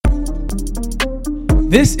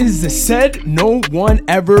This is the Said No One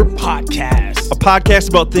Ever podcast. A podcast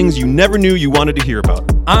about things you never knew you wanted to hear about.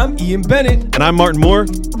 I'm Ian Bennett. And I'm Martin Moore.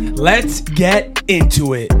 Let's get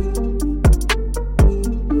into it.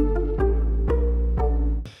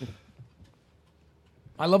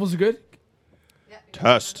 My levels are good?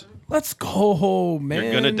 Test. Let's go, man.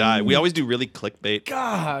 You're gonna die. We always do really clickbait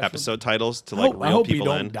Gosh. episode titles to I like hope reel we people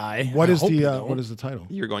don't in. die. What I is hope we the don't. what is the title?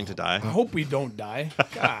 You're going to die. I hope we don't die.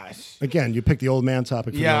 Gosh. Again, you picked the old man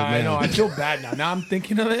topic. For Yeah, the old man. I know. I feel bad now. Now I'm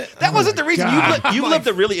thinking of it. That wasn't the reason. God. You've lived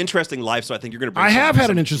a really interesting life, so I think you're gonna bring I have had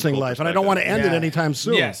some an interesting cool life, and I don't want to end it Yeah. anytime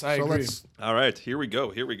soon. Yes, I agree. All right, here we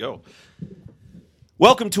go.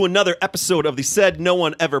 Welcome to another episode of the Said No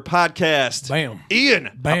One Ever podcast. Bam. Ian.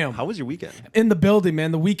 Bam. How was your weekend? In the building,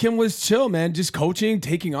 man. The weekend was chill, man. Just coaching,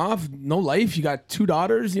 taking off. No life. You got 2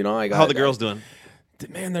 daughters, you know. I got. How are the girls doing?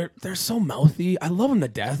 Man, they're so mouthy. I love them to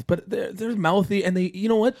death, but they're mouthy, and they, you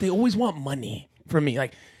know what? They always want money from me.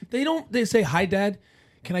 Like they say, "Hi, Dad,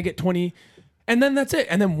 can I get 20?" And then that's it.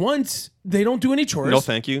 And then once they don't do any chores. No,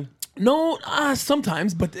 thank you. No,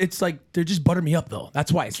 sometimes, but it's like they're just butter me up though. That's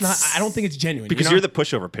why it's not. I don't think it's genuine Because you know? you're the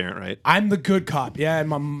pushover parent, right? I'm the good cop, yeah,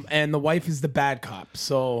 and the wife is the bad cop.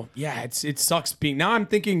 So yeah, it sucks being. Now I'm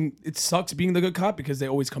thinking it sucks being the good cop because they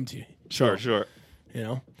always come to you. Sure. You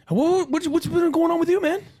know, what's been going on with you,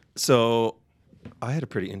 man? So I had a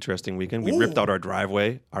pretty interesting weekend. We ripped out our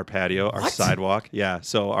driveway, our patio, our What? sidewalk. Yeah.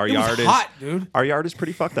 So our It yard was hot, dude. Our yard is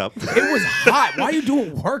pretty fucked up. It was hot. Why are you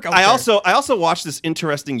doing work out I there? also watched this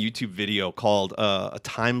interesting YouTube video called "A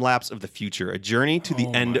Time Lapse of the Future: A Journey to the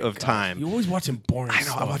End Oh my of God. Time." You always watching boring I know,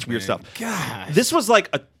 stuff. I watch weird man. stuff. God. This was like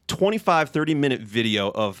a 30-minute video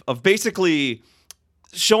of basically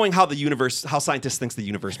showing how scientists think the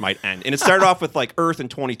universe might end. And it started off with like Earth in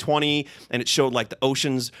 2020, and it showed like the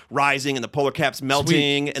oceans rising and the polar caps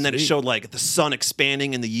melting, and then it Sweet. showed like the sun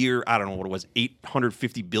expanding in the year, I don't know what it was,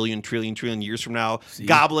 850 billion trillion years from now,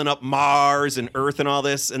 gobbling up Mars and Earth and all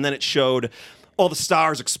this. And then it showed all the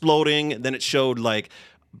stars exploding, and then it showed like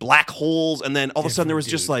black holes, and then all of a sudden there was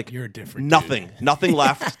just dude. like You're a different nothing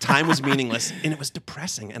left. Time was meaningless, and it was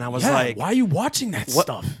depressing. And I was Yeah, like, why are you watching that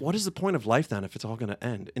stuff? what is the point of life then if it's all going to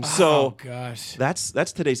end? And Oh so gosh. that's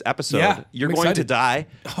today's episode. Yeah, You're I'm going excited. to die.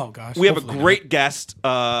 Oh gosh. We have a hopefully great guest.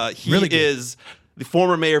 He Really good. is the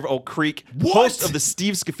former mayor of Oak Creek, What? host of the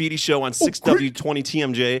Steve Scafidi Show on 6W20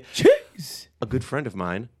 TMJ, not. Jeez. a good friend of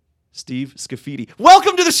mine, Steve Scafidi.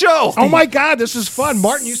 Welcome to the show. Oh my God, this is fun.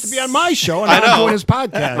 Martin used to be on my show, and I I'm know. doing his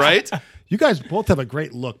podcast. Right? You guys both have a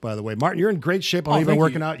great look, by the way. Martin, you're in great shape. I'm even thank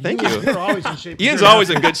working you. out. Thank you. You're always in shape. Ian's You're always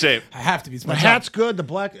happy. in good shape. I have to be. It's my The job. hat's good. The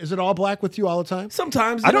black, is it all black with you all the time?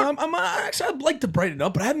 Sometimes I you know, don't- I'm actually I'd like to brighten it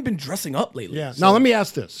up, but I haven't been dressing up lately. Yeah. So- Now let me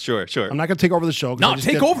ask this. Sure. I'm not going to take over the show. 'cause I No, just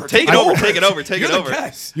take did- over. Take it over. Take it over. Take You're it the over.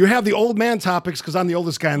 guest. You have the old man topics because I'm the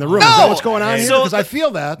oldest guy in the room. Is that what's going on Hey. here? So Because I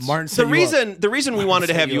feel that. Martin The set you up. reason we wanted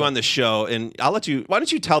to set have you you up. on the show, and I'll let you. Why don't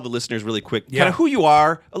you tell the listeners really quick, Yeah. kind of who you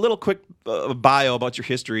are, a little quick bio about your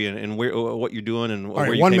history and where what you're doing and All where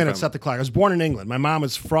right, you 1 came minute, from. set the clock. I was born in England. My mom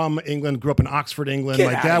is from England, grew up in Oxford, England. Get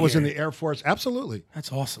My outta dad was in here. the Air Force. Absolutely.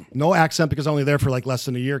 That's awesome. No accent because I was only there for like less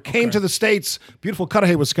than a year. Came to the States, beautiful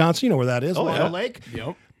Cudahy, Wisconsin. You know where that is, Waldo yeah. Lake.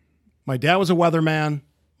 Yep. My dad was a weatherman.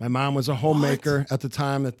 My mom was a homemaker at the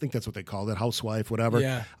time. I think that's what they called it, housewife, whatever.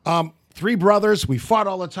 Yeah. 3 brothers. We fought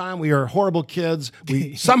all the time. We were horrible kids.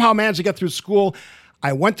 We somehow managed to get through school.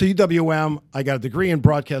 I went to UWM. I got a degree in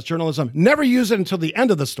broadcast journalism. Never used it until the end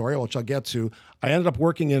of the story, which I'll get to. I ended up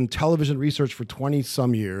working in television research for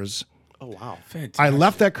 20-some years. Oh wow! Fantastic. I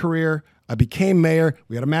left that career. I became mayor.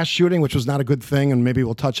 We had a mass shooting, which was not a good thing, and maybe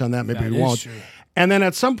we'll touch on that. Maybe That we is won't. true. And then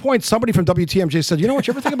at some point, somebody from WTMJ said, "You know what?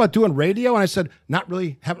 You ever think about doing radio?" And I said, "Not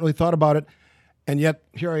really. Haven't really thought about it." And yet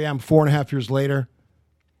here I am, 4.5 years later,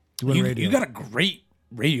 doing radio. You got a great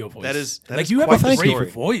radio voice. That is like quite you have the a great story.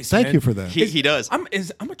 voice. Thank man. you for that. He does. I'm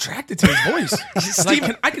attracted to his voice.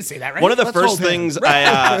 Steve, I can say that, right? One of the Let's first hold hands. things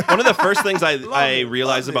I it,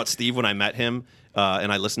 realized love about Steve when I met him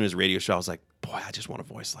and I listened to his radio show, I was like, boy, I just want a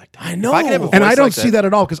voice like that. I know. If I could have a And voice I don't like see that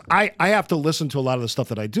at all because I have to listen to a lot of the stuff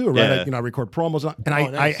that I do, right? Yeah. I record promos, and I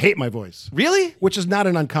nice. hate my voice, Really? which is not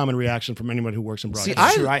an uncommon reaction from anyone who works in broadcast.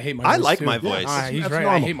 That's true. I hate my I voice, like too. my Yeah. voice. He's That's right.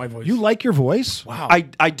 normal. I hate my voice. You like your voice? Wow.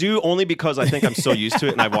 I do only because I think I'm so used to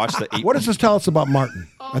it, and I've watched the 8. What does this tell us about Martin?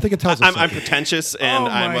 I think it tells us I'm something. pretentious, and oh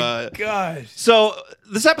my I'm gosh. So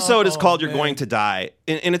this episode is called "You're man. Going to Die,"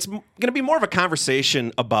 and it's going to be more of a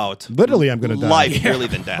conversation about Literally, I'm going to die. life, really,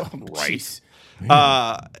 than death. Jeez.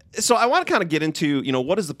 So I want to kind of get into,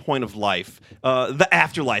 what is the point of life? The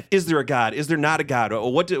afterlife. Is there a God? Is there not a God?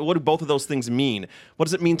 Or what do both of those things mean? What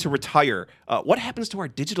does it mean to retire? What happens to our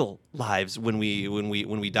digital lives when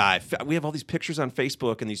we die? We have all these pictures on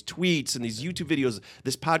Facebook and these tweets and these YouTube videos,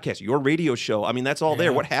 this podcast, your radio show. I mean, that's all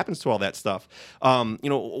there. What happens to all that stuff?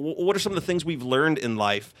 What are some of the things we've learned in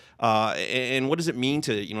life? And what does it mean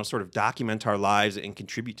to, sort of document our lives and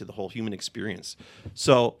contribute to the whole human experience?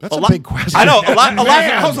 So That's a big question. I know,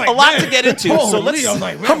 a lot to get into. So let's.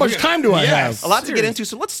 How much time do I have? A lot to get into.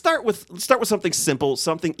 So let's start with something simple,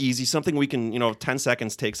 something easy, something we can 10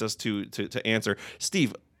 seconds takes us to answer.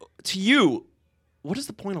 Steve, to you, what is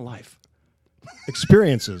the point of life?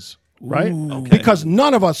 Experiences, right? Okay. Because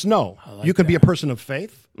none of us know. like You can be a person of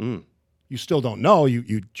faith. Mm. You still don't know.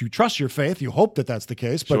 You trust your faith. You hope that that's the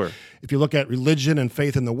case. But Sure. if you look at religion and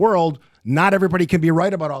faith in the world, not everybody can be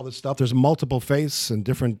right about all this stuff. There's multiple faiths and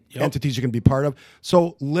different entities you can be part of.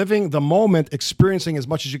 So living the moment, experiencing as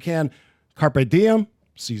much as you can, carpe diem,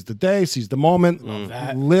 seize the day, seize the moment,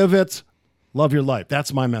 that. live it, love your life.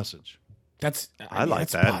 That's my message. I like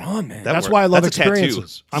that's that. Spot on, man. That That's works. why I love That's a tattoo.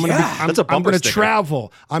 experiences. I'm gonna Yeah. That's a I'm bumper going to sticker.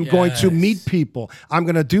 travel. I'm going to Yes. meet people. I'm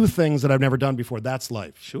going to do things that I've never done before. That's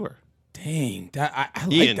life. Sure. Dang, I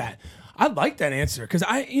like Ian. that. I like that answer because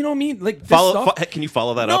you know what I mean. Like this stuff, Can you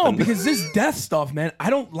follow that up? no, and- because this death stuff, man, I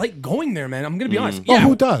don't like going there, man. I'm gonna be honest. Oh,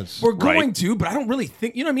 who does? We're going Right. to, but I don't really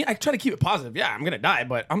think. You know what I mean? I try to keep it positive. Yeah, I'm gonna die,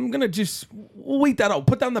 but I'm gonna just wait that out,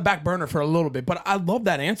 put that on the back burner for a little bit. But I love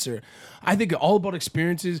that answer. I think all about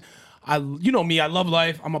experiences. You know me. I love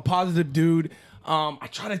life. I'm a positive dude. I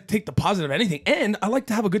try to take the positive of anything, and I like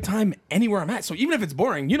to have a good time anywhere I'm at. So even if it's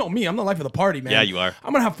boring, you know me, I'm the life of the party, man. Yeah, you are.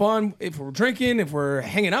 I'm gonna have fun if we're drinking, if we're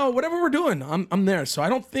hanging out, whatever we're doing. I'm there. So I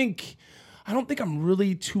don't think I'm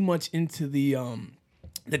really too much into the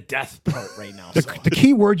death part right now. So. The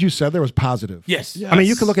key word you said there was positive. Yes. I mean,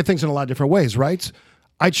 you can look at things in a lot of different ways, right?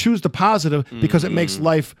 I choose the positive because it makes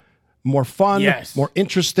life more fun, Yes. more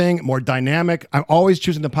interesting, more dynamic. I'm always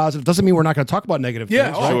choosing the positive. Doesn't mean we're not going to talk about negative Yeah,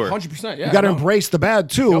 things. Right? Sure. 100%. Yeah, You got to no. embrace the bad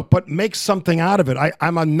too, but make something out of it.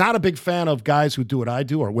 I'm not a big fan of guys who do what I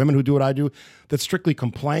do or women who do what I do that strictly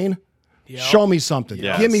complain. Show me something.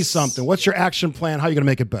 Yes. Give me something. What's your action plan? How are you going to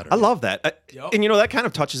make it better? I love that. Yup. And that kind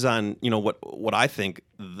of touches on, what I think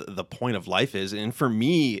the point of life is. And for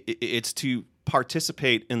me, it's to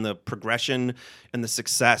participate in the progression and the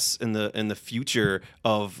success and the future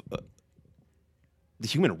of the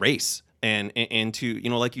human race and to,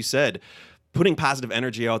 like you said, putting positive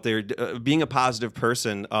energy out there, being a positive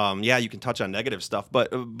person. You can touch on negative stuff,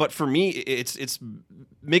 but for me, it's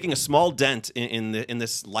making a small dent in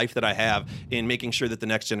this life that I have, in making sure that the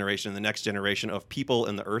next generation of people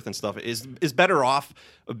and the earth and stuff is better off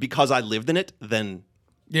because I lived in it than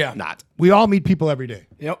not. We all meet people every day.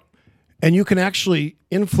 Yep. And you can actually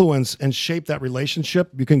influence and shape that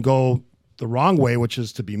relationship. You can go the wrong way, which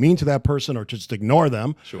is to be mean to that person or just ignore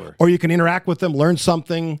them. Sure. Or you can interact with them, learn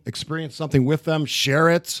something, experience something with them, share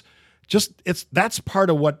it. That's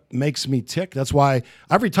part of what makes me tick. That's why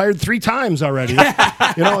I've retired 3 times already.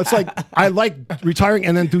 It's like I like retiring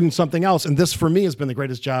and then doing something else. And this for me has been the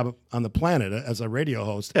greatest job on the planet as a radio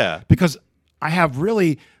host. Yeah. Because I have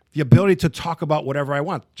really the ability to talk about whatever I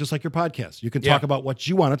want, just like your podcast. You can talk about what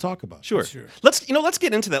you want to talk about. Sure. Let's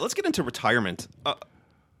get into that. Let's get into retirement.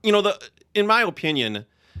 In my opinion,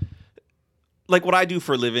 like what I do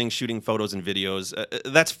for a living, shooting photos and videos,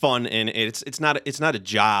 that's fun and it's not a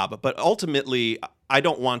job. But ultimately, I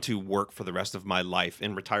don't want to work for the rest of my life.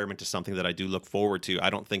 And retirement is something that I do look forward to. I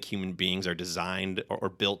don't think human beings are designed or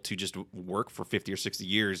built to just work for 50 or 60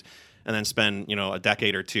 years and then spend a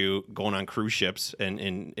decade or two going on cruise ships and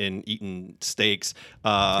eating steaks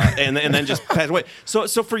and then just pass away. So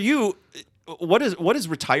for you, what does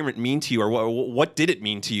retirement mean to you, or what did it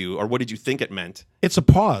mean to you, or what did you think it meant? It's a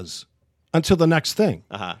pause until the next thing.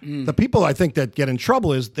 Uh-huh. The people I think that get in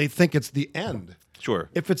trouble is they think it's the end. Sure.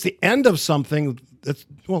 If it's the end of something,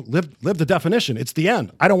 live the definition. It's the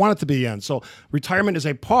end. I don't want it to be the end. So retirement is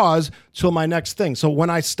a pause till my next thing. So when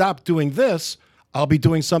I stop doing this, I'll be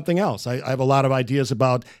doing something else. I have a lot of ideas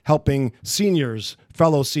about helping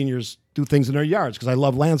fellow seniors do things in their yards because I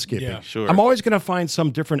love landscaping. Yeah, sure. I'm always going to find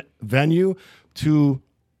some different venue to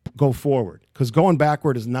go forward because going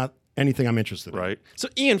backward is not anything I'm interested in. Right. So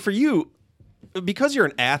Ian, for you, because you're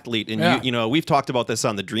an athlete and we've talked about this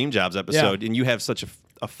on the Dream Jobs episode, and you have such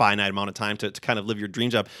a finite amount of time to kind of live your dream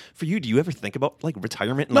job. For you, do you ever think about like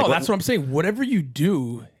retirement? And, No, that's what I'm saying. Whatever you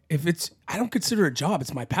do, I don't consider it a job.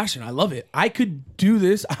 It's my passion. I love it. I could do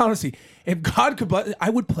this. Honestly, if God could, I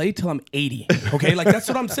would play till I'm 80. Okay. Like that's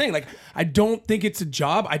what I'm saying. Like, I don't think it's a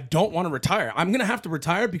job. I don't want to retire. I'm going to have to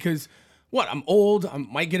retire because what? I'm old. I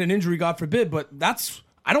might get an injury, God forbid. But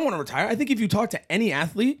I don't want to retire. I think if you talk to any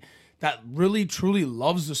athlete that really truly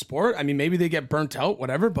loves the sport, I mean, maybe they get burnt out,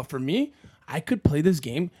 whatever. But for me, I could play this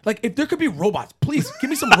game. Like, if there could be robots, please give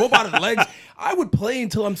me some robotic legs. I would play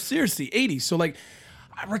until I'm seriously 80. So, like,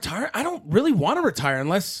 I retire. I don't really want to retire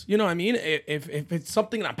unless, you know what I mean? If it's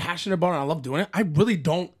something that I'm passionate about and I love doing it, I really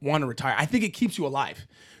don't want to retire. I think it keeps you alive.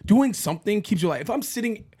 Doing something keeps you alive. If I'm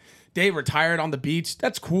sitting retired on the beach,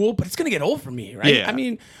 that's cool, but it's going to get old for me, right? Yeah. I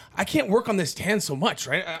mean, I can't work on this tan so much,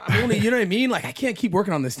 right? I'm only, you know what I mean? Like, I can't keep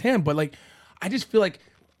working on this tan, but like, I just feel like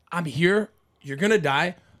I'm here. You're going to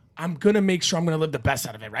die. I'm going to make sure I'm going to live the best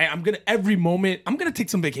out of it, right? Every moment, I'm going to take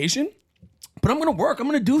some vacation, but I'm going to work. I'm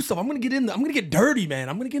going to do stuff. I'm going to get dirty, man.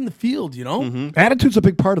 I'm going to get in the field, you know? Mm-hmm. Attitude's a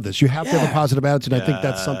big part of this. You have to have a Yeah. positive attitude. I think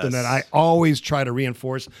that's something that I always try to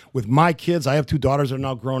reinforce with my kids. I have 2 daughters that are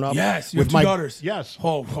now grown up. Yes, you with have 2 daughters. Yes.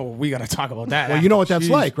 Oh, we got to talk about that. Well, you know what that's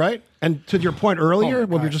Jeez. like, right? And to your point earlier, Oh,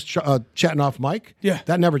 when we were gosh. just chatting off mic, Yeah.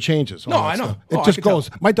 that never changes. No, All that I know. stuff. Oh, It I just could tell. goes.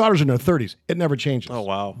 My daughters are in their 30s. It never changes. Oh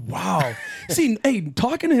wow. Wow. See, hey,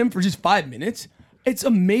 talking to him for just 5 minutes, it's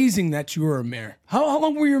amazing that you were a mayor. How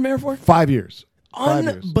long were you a mayor for? 5 years. 5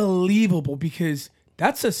 years. Unbelievable, because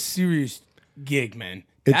that's a serious gig, man.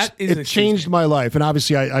 That is It changed my life, and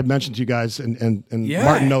obviously, I mentioned to you guys, and Yeah.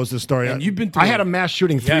 Martin knows this story. And you've been through I had it. a mass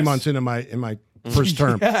shooting 3 Yes. months into my first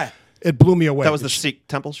term. Yeah. It blew me away. That was the Sikh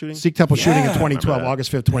temple shooting. Sikh temple shooting in Yeah. 2012, Remember that.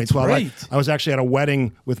 August 5th, 2012. right. I was actually at a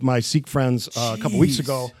wedding with my Sikh friends a couple weeks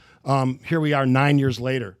ago. Here we are 9 years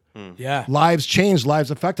later. Yeah. Lives changed, lives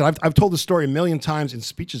affected. I've told the story a million times in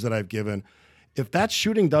speeches that I've given. If that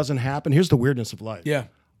shooting doesn't happen, here's the weirdness of life. Yeah.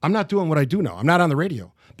 I'm not doing what I do now. I'm not on the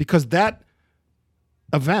radio because that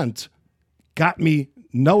event got me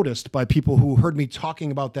noticed by people who heard me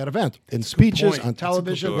talking about that event in speeches, point. on That's a good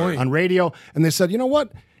television, point. on radio. And they said, you know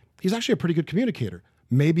what? He's actually a pretty good communicator.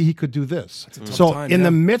 Maybe he could do this. tough So time, in yeah.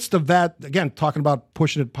 the midst of that, again, talking about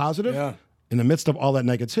pushing it positive, Yeah. in the midst of all that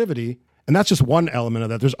negativity, and that's just one element of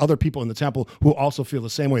that. There's other people in the temple who also feel the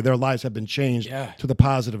same way. Their lives have been changed Yeah. to the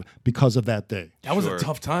positive because of that day. That was Sure. a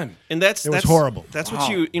tough time. And that's horrible. That's Wow.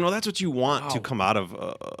 that's what you want to come out of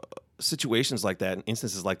situations like that, and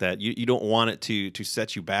instances like that. You don't want it to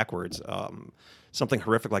set you backwards. Something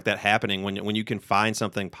horrific like that happening when you can find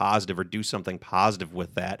something positive or do something positive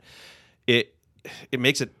with that, it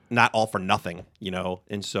makes it not all for nothing, you know.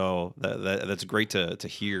 And so that's great to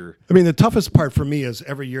hear. I mean, the toughest part for me is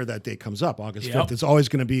every year that day comes up, August 5th. Yep. It's always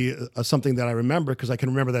going to be something that I remember because I can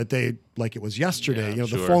remember that day like it was yesterday. Yeah, the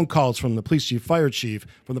sure. phone calls from the police chief, fire chief,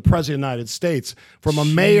 from the president of the United States, from a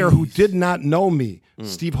mayor who did not know me,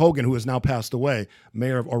 Steve Hogan, who has now passed away,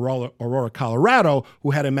 mayor of Aurora, Colorado, who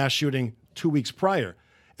had a mass shooting 2 weeks prior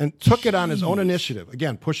and took it on his own initiative,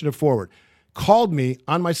 again, pushing it forward, called me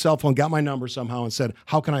on my cell phone, got my number somehow and said,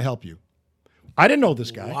 how can I help you? I didn't know this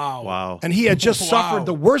guy. Wow. And he had just Wow. suffered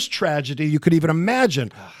the worst tragedy you could even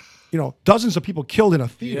imagine. Dozens of people killed in a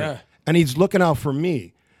theater. Yeah. And he's looking out for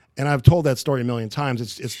me. And I've told that story a million times.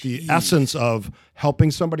 It's the essence of helping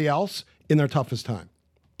somebody else in their toughest time.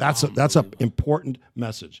 That's an important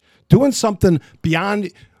message. Doing something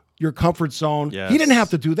beyond your comfort zone. Yes. He didn't have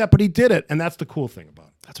to do that, but he did it. And that's the cool thing about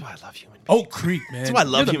it. That's why I love human beings. Oak Creek, man. That's why I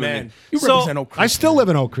love You're the human man. beings. You So, represent Oak Creek. I still live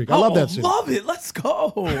in Oak Creek. I love that city. Love it. Let's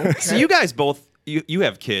go. Okay. So you guys both you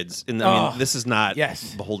have kids, and I mean this is not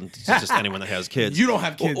yes. beholden to just anyone that has kids. You don't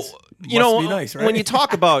have kids. You Must know, be nice, right? when you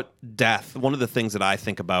talk about death, one of the things that I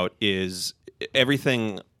think about is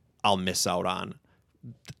everything I'll miss out on.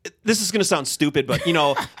 This is going to sound stupid, but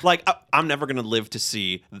like I'm never going to live to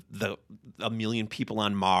see a million people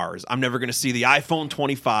on Mars. I'm never going to see the iPhone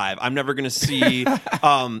 25. I'm never going to see,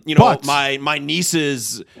 But- my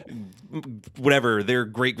nieces, whatever, their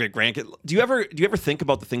great grandkids. Do you ever think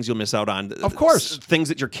about the things you'll miss out on? Of course. Things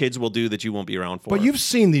that your kids will do that you won't be around for. But you've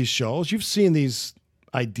seen these shows. You've seen these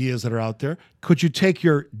ideas that are out there. Could you take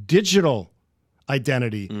your digital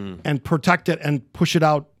identity and protect it and push it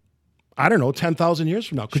out, I don't know, 10,000 years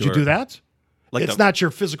from now? Could you Sure. do that? Like It's the- not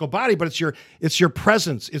your physical body, but it's your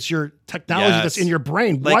presence. It's your technology that's Yes. in your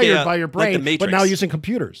brain, Like, wired yeah, by your like brain, the but Matrix. now using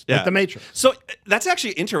computers, like the Matrix. So that's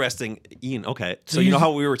actually interesting, Ian. Okay, so you know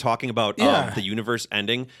how we were talking about Yeah. the universe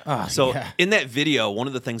ending. Ah, So yeah. in that video, one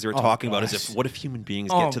of the things they were talking about is gosh. what if human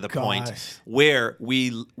beings Oh, get to the point gosh. where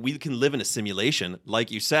we can live in a simulation,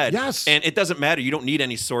 like you said. Yes. And it doesn't matter. You don't need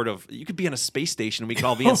any sort of. You could be on a space station, and we could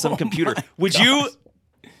all be on some computer. Would you?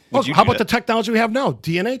 Well, you how do about the that? technology we have now?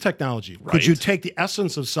 DNA technology. Could Right. you take the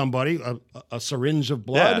essence of somebody, a syringe of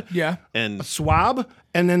blood, Yeah. a And swab,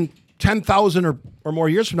 and then 10,000 or more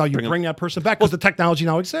years from now, you bring that person back because the technology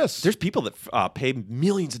now exists. There's people that pay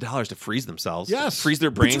millions of dollars to freeze themselves. Yes. Freeze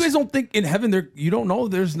their But brains. you guys don't think in heaven you don't know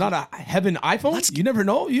there's not a heaven iPhone? You never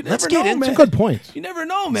know. You never let's know, get into- man. That's a good point. You never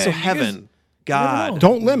know, man. So You guys- heaven, God,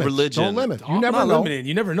 Don't limit. religion. Don't limit. You I'm never not know. limited.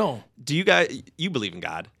 You never know. Do you guys, you believe in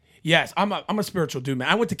God? Yes, I'm a spiritual dude, man.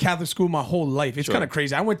 I went to Catholic school my whole life. It's kind of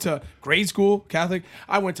crazy. I went to grade school, Catholic.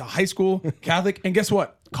 I went to high school, Catholic. And guess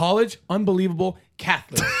what? College, unbelievable,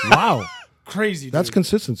 Catholic. Wow. Crazy, dude. That's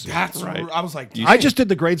consistency. That's Right. I was like, I just did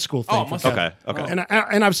the grade school thing. Oh, for must Catholic. Okay.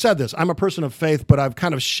 And I've said this. I'm a person of faith, but I've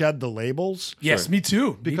kind of shed the labels. yes, me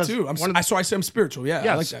too. Because me too. one I say I'm spiritual. Yeah,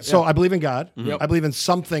 I like that. So yeah. I believe in God. Yep. I believe in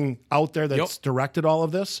something out there that's Yep. directed all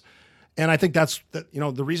of this. And I think that's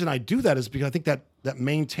the reason I do that is because I think that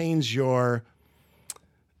maintains your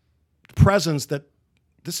presence that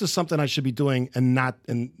this is something I should be doing and not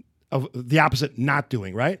of the opposite not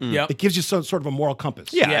doing, right? Yep. It gives you some sort of a moral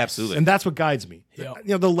compass. Yeah, Yes. absolutely. And that's what guides me. Yep.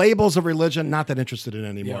 The labels of religion, not that interested in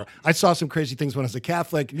anymore. Yep. I saw some crazy things when I was a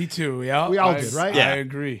Catholic. Me too. Yeah, We all did, right? I Yeah.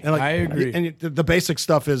 agree. And I agree. And the basic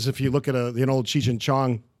stuff is if you look at an old Cheech and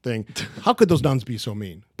Chong thing, how could those nuns be so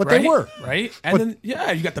mean? But right? they were. Right. And then you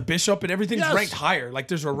got the bishop and everything's Yes. ranked higher. Like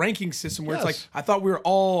there's a ranking system where Yes. it's like I thought we were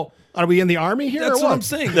all. Are we in the army here? That's or what I'm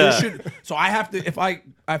saying. Yeah. There should, so I have to if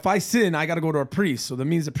I sin, I got to go to a priest. So that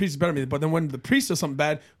means the priest is better than me. But then when the priest does something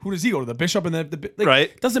bad, who does he go to? The bishop and like, Right.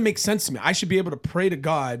 It doesn't make sense to me. I should be able to pray to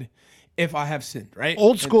God if I have sinned. Right.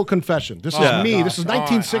 Old school confession. This Yeah. is me. gosh. This is Oh, I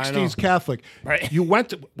 1960s know. Catholic. Right. We went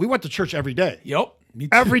to church every day. Yep. Me too.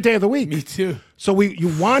 Every day of the week. Me too. So you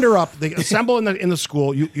wander up, they assemble in the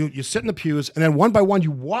school, you sit in the pews, and then one by one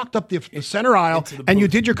you walked up the center aisle the and you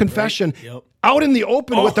booth, did your confession Right. Yep. out in the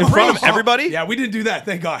open with the from priest. everybody? Yeah, we didn't do that.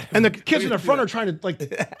 Thank God. And the kids in the front are trying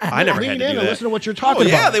to I never lean had in to do and that. listen to what you're talking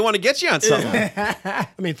Yeah, about. they want to get you on something. I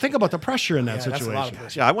mean, think about the pressure in that Yeah, that's a situation. lot of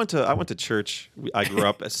pressure. Yeah, I went to church. I grew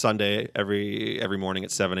up at Sunday every morning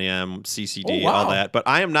at 7 a.m. CCD, Oh, wow. all that. But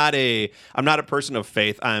I'm not a person of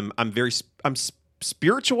faith. I'm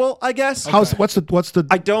spiritual, I guess. What's the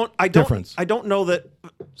I don't difference? I don't know that.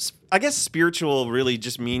 I guess spiritual really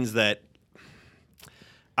just means that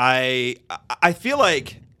I feel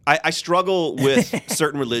like I struggle with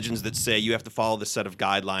certain religions that say you have to follow this set of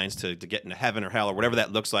guidelines to get into heaven or hell or whatever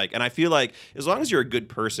that looks like. And I feel like as long as you're a good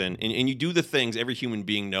person and you do the things every human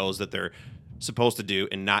being knows that they're supposed to do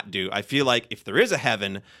and not do, I feel like if there is a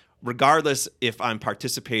heaven, regardless if I'm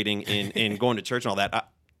participating in going to church and all that,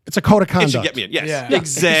 It's a code of it conduct. should get me in. Yes, Yeah.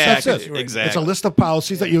 exactly. That's it. Exactly. It's a list of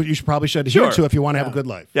policies that you probably should adhere Sure. to if you want to have a good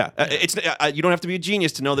life. Yeah, it's you don't have to be a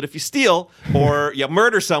genius to know that if you steal or you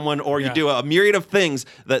murder someone or you Yeah. do a myriad of things,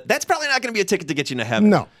 that's probably not going to be a ticket to get you into heaven.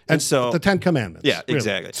 No. and so the 10 Commandments. yeah, really.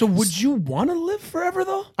 exactly. So would you want to live forever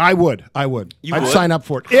though? I would. I'd would? sign up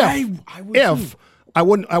for it. If I would if too. I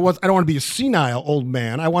wouldn't I don't want to be a senile old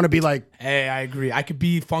man. I want to be like Hey, I agree. I could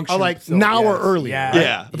be functional. like still, now or yes. earlier. Yeah. right?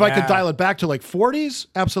 Yeah. If I could dial it back to like 40s,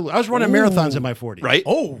 absolutely. I was running marathons in my 40s. right?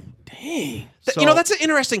 Oh, dang. That's an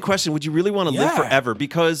interesting question. Would you really want to live Yeah. forever?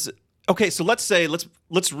 Because okay, so let's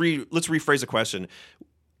rephrase the question.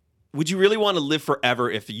 Would you really want to live forever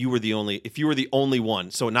if you were the only one?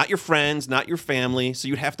 So not your friends, not your family. So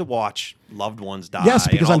you'd have to watch loved ones die. Yes,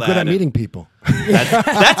 because and I'm all good that. at meeting people. That's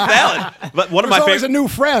valid. But one of There's my always favorite, a new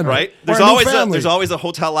friend, right? Or There's a new always family. there's always a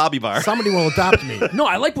hotel lobby bar. Somebody will adopt me. No,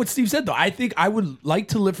 I like what Steve said though. I think I would like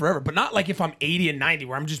to live forever, but not like if I'm 80 and 90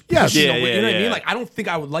 where I'm just Yes. pushing Yeah, away. yeah, You know what I yeah. mean? Like I don't think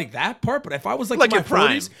I would like that part, but if I was like Like in my your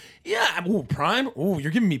prime. 40s, yeah, ooh, prime. Ooh,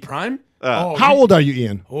 you're giving me prime? How old are you,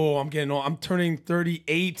 Ian? Oh, I'm getting old. I'm turning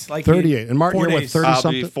 38 like 38. And Martin, 4 you're what, days. 30 I'll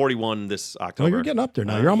something? be 41 this Oh, October. you're getting up there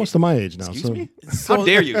now. You're almost to my age now. Excuse so. me? So- How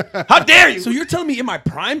dare you? How dare you? So you're telling me in my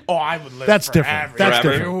prime? Oh, I would live That's forever. different. That's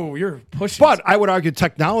Forever. different. Oh, you're pushing. But I would argue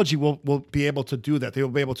technology will be able to do that. They will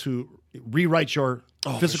be able to rewrite your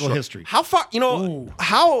physical Sure. history. How far?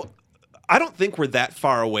 How? I don't think we're that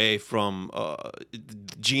far away from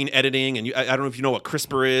gene editing, and I don't know if you know what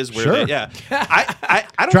CRISPR is. Where Sure. I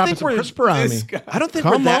don't Dropping think some we're CRISPR on me. this guy. I don't think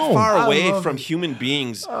Come we're that on. far I away love from it. human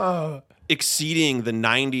beings exceeding the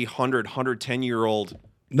 90, 100, 110-year-old.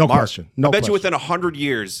 No mark. question. No I bet question. you within 100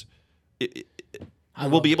 years,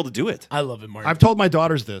 we'll be able to do it. I love it, Martin. I've told my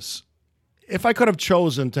daughters this. If I could have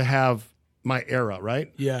chosen to have my era,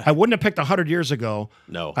 right? Yeah. I wouldn't have picked 100 years ago.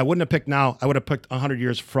 No. I wouldn't have picked now. I would have picked 100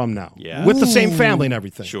 years from now. Yeah. With the same family and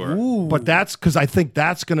everything. Sure. But that's because I think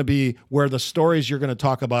that's going to be where the stories you're going to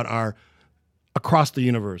talk about are across the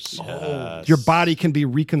universe. Your body can be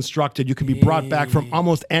reconstructed. You can be brought back from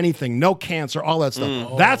almost anything. No cancer, all that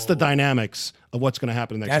stuff. That's the dynamics of what's going to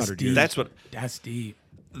happen in the next That's 100 years. deep. That's what. That's deep.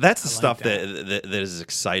 That's the stuff that is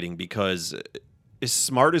exciting because as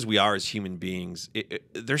smart as we are as human beings,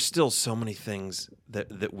 there's still so many things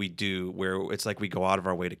that we do where it's like we go out of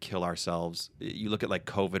our way to kill ourselves. You look at like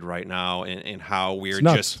COVID right now and how we're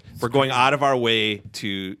going out of our way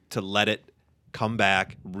to let it come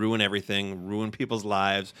back, ruin everything, ruin people's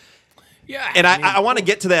lives. Yeah, and I want to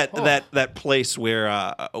get to that place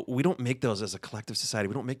where we don't make those as a collective society.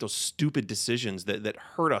 We don't make those stupid decisions that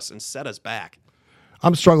hurt us and set us back.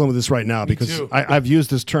 I'm struggling with this right now because too. I've used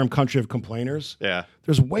this term "country of complainers." Yeah,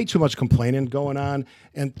 there's way too much complaining going on,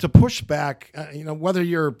 and to push back, whether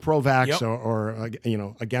you're pro-vax or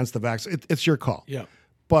against the vax, it's your call. Yeah.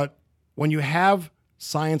 But when you have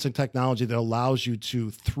science and technology that allows you to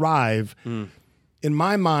thrive, in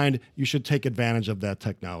my mind, you should take advantage of that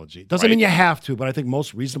technology. Doesn't mean you have to, but I think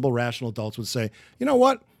most reasonable, rational adults would say, you know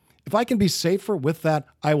what? If I can be safer with that,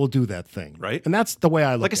 I will do that thing. Right. And that's the way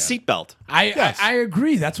I look like at a seatbelt. I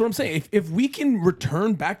agree. That's what I'm saying. If we can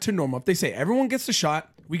return back to normal, if they say everyone gets the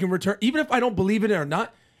shot, we can return, even if I don't believe in it or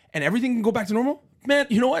not, and everything can go back to normal, man,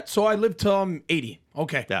 you know what? So I live till I'm 80.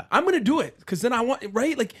 Okay. Yeah. I'm going to do it because then I want,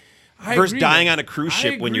 right? Like, I Versus agree, dying man. on a cruise I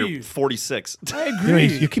ship when agree. you're 46. I You agree.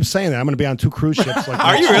 you keep saying that. I'm going to be on 2 cruise ships. Like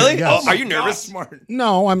Are you really? Yes. Oh, are you nervous? Smart.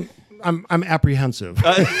 No, I'm apprehensive.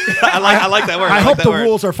 I like that word. I like hope that the word.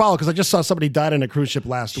 rules are followed because I just saw somebody died on a cruise ship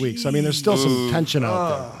last week. So I mean, there's still some tension out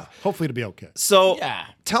there. Hopefully, it'll be okay. So, Yeah.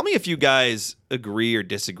 tell me if you guys agree or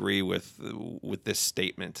disagree with this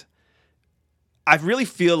statement. I really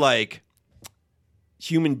feel like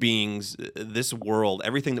human beings, this world,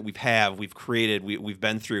 everything that we've created, we've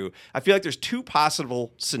been through, I feel like there's 2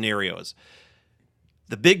 possible scenarios.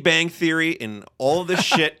 The Big Bang Theory and all of this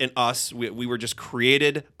shit in us, we were just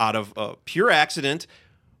created out of a pure accident,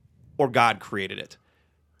 or God created it.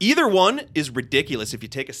 Either one is ridiculous if you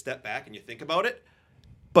take a step back and you think about it.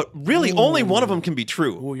 But really, only one of them can be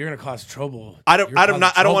true. Oh, you're gonna cause trouble. I don't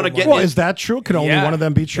want to get. Well, is that true? Could only one of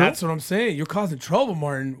them be true? That's what I'm saying. You're causing trouble,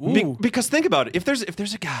 Martin. Ooh. Because think about it. If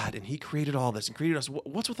there's a God and He created all this and created us,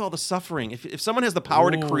 what's with all the suffering? If someone has the power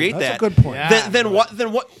to create that's that, a good point. Yeah. then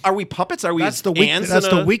what are we, puppets? Are we That's the ants? that's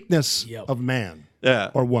in the a- weakness Yep. of man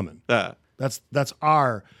Yeah. or woman. Yeah. That's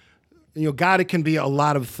our. God, it can be a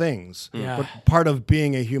lot of things. Yeah. But part of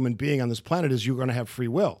being a human being on this planet is you're going to have free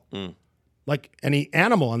will. Like any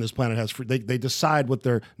animal on this planet has free. They decide what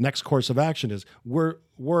their next course of action is. We're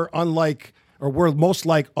unlike, or we're most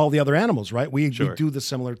like all the other animals, right? We do the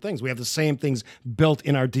similar things. We have the same things built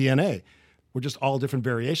in our DNA. We're just all different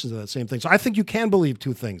variations of that same thing. So I think you can believe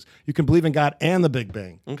 2 things. You can believe in God and the Big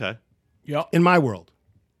Bang. Okay. Yeah. In my world.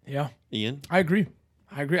 Yeah. Ian. I agree.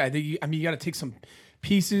 I think you got to take some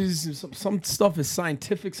pieces. Some stuff is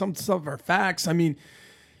scientific. Some stuff are facts. I mean,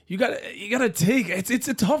 you gotta take. It's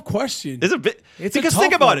a tough question. It's a bit. It's a because tough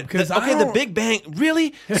think about one, it. 'cause I The don't- Big Bang,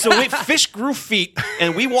 really? So fish grew feet,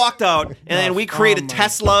 and we walked out, and then we created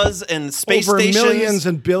Teslas and space Over stations. millions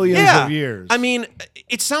and billions of years. I mean,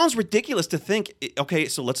 it sounds ridiculous to think. Okay,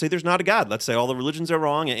 so let's say there's not a God. Let's say all the religions are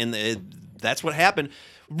wrong, and that's what happened.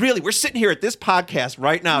 Really, we're sitting here at this podcast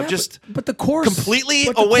right now, Yeah, just but the course completely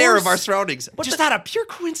but the aware course- of our surroundings, just out of pure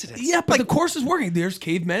coincidence. Yeah, but the course is working. There's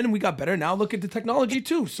cavemen, and we got better. Now look at the technology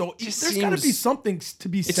too. So there's got to be seems- something to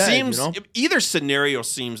be It said. seems you know? either scenario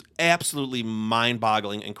seems absolutely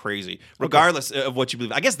mind-boggling and crazy, regardless of what you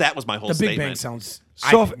believe. I guess that was my whole The Big statement. Bang sounds.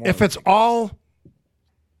 So I think, more if it's all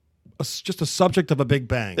just a subject of a Big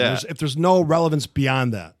Bang, Yeah. if there's no relevance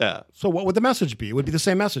beyond that, Yeah. so what would the message be? It would be the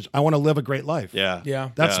same message. I want to live a great life. Yeah, Yeah.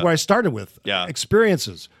 That's Yeah. where I started with. Yeah.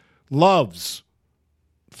 Experiences, loves,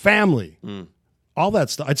 family, all that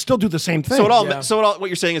stuff. I'd still do the same thing. So it all. Yeah. So it all. What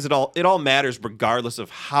you're saying is it all matters regardless of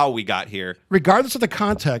how we got here. regardless of the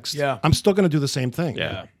context, Yeah. I'm still going to do the same thing.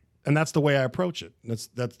 Yeah. And that's the way I approach it.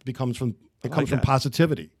 That comes from like that.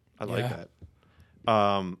 positivity. I like Yeah.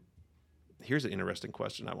 that. Here's an interesting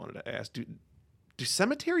question I wanted to ask. Do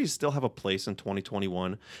cemeteries still have a place in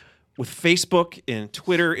 2021? With Facebook and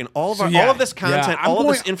Twitter and all of all of this content, I'm all of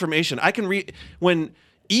this going- information, I can read when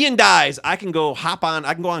Ian dies. I can go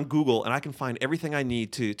on Google and I can find everything I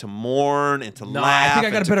need to mourn and to No, laugh. I think I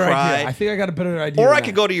got and a better to cry. idea. I think I got a better idea. Or than I could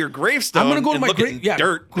that. go to your gravestone. I'm gonna go to and my look at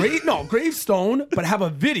dirt. gravestone, but have a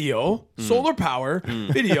video, solar power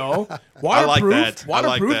video, waterproof, I like that.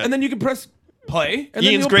 waterproof, and then you can press play, and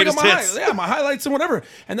then Ian's you'll pick up greatest my hits. my highlights and whatever,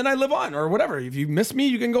 and then I live on or whatever. If you miss me,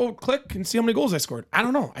 you can go click and see how many goals I scored. I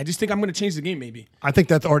don't know. I just think I'm going to change the game. Maybe I think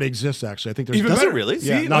that already exists. Actually, I think there's even Does it better. really?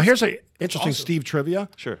 Yeah. See, Now let's- here's an interesting awesome. Steve trivia.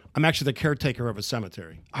 Sure. I'm actually the caretaker of a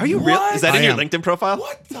cemetery. Are you real? What? Is that in I your am. LinkedIn profile?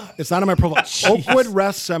 What the? It's not on my profile. Oakwood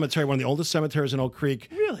Rest Cemetery, one of the oldest cemeteries in Oak Creek.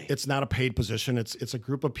 Really? It's not a paid position. It's a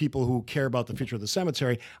group of people who care about the future of the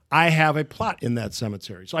cemetery. I have a plot in that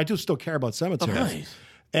cemetery, so I do still care about cemeteries. Nice.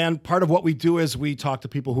 And part of what we do is we talk to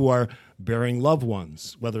people who are burying loved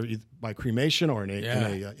ones, whether by cremation or in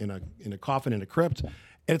a coffin in a crypt.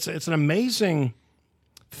 It's an amazing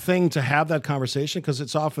thing to have that conversation because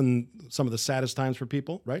it's often some of the saddest times for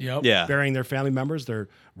people, right? Yep. Yeah. Burying their family members, their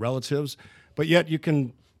relatives. But yet you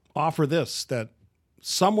can offer this, that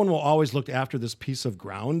someone will always look after this piece of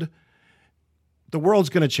ground. The world's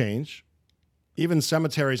going to change. Even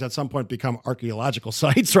cemeteries at some point become archaeological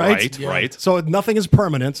sites, right? Right. So nothing is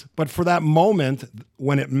permanent, but for that moment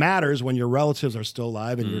when it matters, when your relatives are still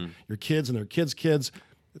alive and your kids and their kids' kids,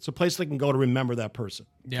 it's a place they can go to remember that person.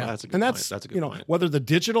 Yeah. That's a good And point. that's That's a good you know, point. whether the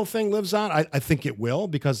digital thing lives on, I think it will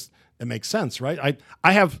because it makes sense, right?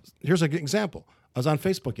 I have, here's an example. I was on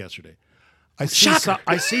Facebook yesterday. I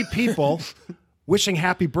see people wishing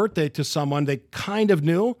happy birthday to someone they kind of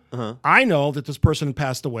knew. I know that this person had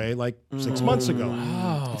passed away like 6 months ago.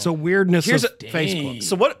 It's a weirdness of Facebook.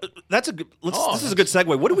 So what? That's a good. This is a good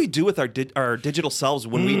segue. What do we do with our digital selves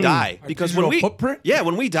when we die? Because when digital we footprint?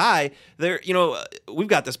 when we die, we've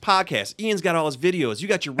got this podcast. Ian's got all his videos. You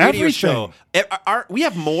got your radio show. We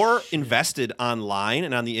have more invested online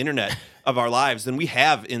and on the internet of our lives than we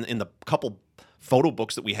have in the couple photo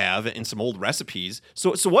books that we have and some old recipes.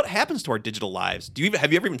 So what happens to our digital lives?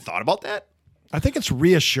 Have you ever even thought about that? I think it's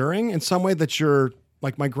reassuring in some way that you're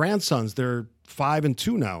like my grandsons. They're 5 and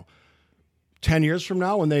 2 now. 10 years from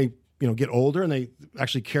now, when they get older and they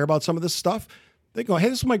actually care about some of this stuff, they go, "Hey,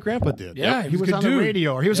 this is what my grandpa did. Yeah, he was a good on dude. the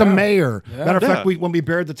radio, or he was a mayor." Matter of fact, Yeah. when we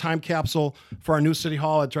buried the time capsule for our new city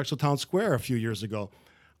hall at Drexel Town Square a few years ago,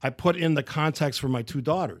 I put in the context for my 2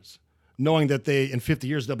 daughters, knowing that in 50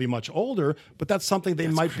 years they'll be much older, but that's something they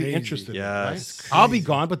might be crazy. interested in. Yes. Right? I'll be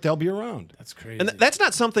gone, but they'll be around. That's crazy. And that's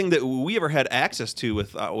not something that we ever had access to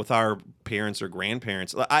with our parents or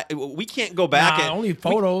grandparents. We can't go back and only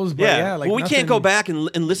photos. But yeah, like well, we can't nothing- go back and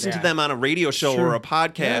listen to Yeah. them on a radio show Sure. or a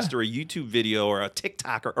podcast Yeah. or a YouTube video or a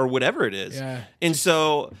TikTok or whatever it is. Yeah. And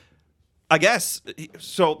so, I guess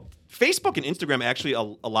Facebook and Instagram actually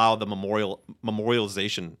allow the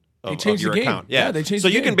memorialization of changed your the game. account. Yeah, they changed So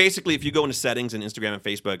the you game. can basically, if you go into settings in Instagram and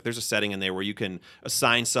Facebook, there's a setting in there where you can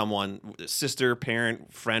assign someone, sister,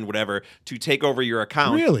 parent, friend, whatever, to take over your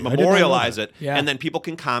account, Really? I did not know memorialize that. it, Yeah. and then people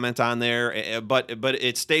can comment on there. But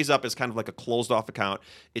it stays up as kind of like a closed off account.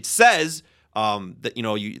 It says that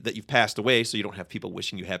that you've passed away, so you don't have people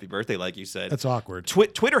wishing you happy birthday, like you said. That's awkward.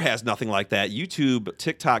 Twitter has nothing like that. YouTube,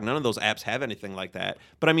 TikTok, none of those apps have anything like that.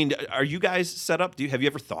 But I mean, are you guys set up? Have you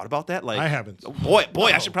ever thought about that? Like, I haven't. Boy,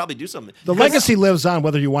 I should probably do something. The legacy lives on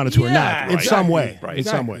whether you want it to or not, in some way. Right. In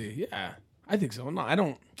some way. Yeah, I think so. No, I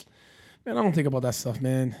don't. Man, I don't think about that stuff,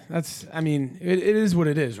 man. I mean, it is what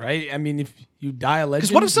it is, right? I mean, if you die a legend,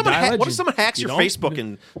 Because what if someone you die a what if legend. someone hacks You your don't? Facebook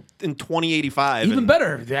in 2085? Even and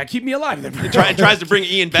better. Yeah, keep me alive. tries to bring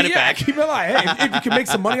Ian Bennett back. Keep me alive. Hey, if you can make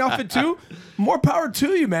some money off it too, more power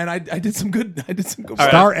to you, man. I did some good.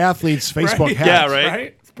 Star athletes Facebook Right? hacks. Yeah,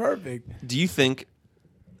 right. It's perfect. Do you think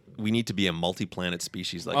we need to be a multi-planet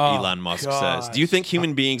species like Oh, Elon Musk gosh. says? Do you think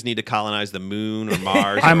human beings need to colonize the moon or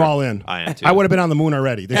Mars? I'm or- all in. I am too. I would have been on the moon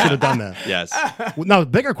already. They should have done that. Yes. Well, now, the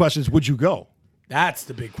bigger question is, would you go? That's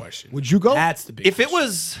the big question. Would you go? That's the big. If it question.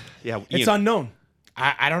 was, yeah, It's Ian, unknown.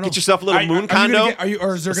 I don't know. Get yourself a little moon you condo? gonna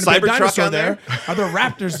or is there A going to be a Cybertruck dinosaur on there? Are there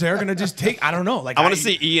raptors there going to just take? I don't know. Like I want to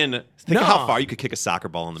see Ian. Think of No. how far you could kick a soccer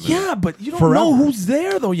ball on the moon. Yeah, but you don't Forever. know who's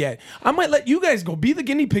there though yet. I might let you guys go. Be the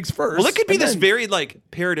guinea pigs first. Well, it could be and this then- very like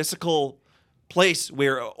paradisical place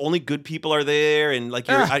where only good people are there, and like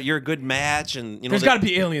you're a good match, and There's got to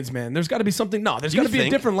be aliens, man. There's got to be something. No, there's Do you got to be a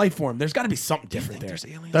think? different life form. There's got to be something different there. there's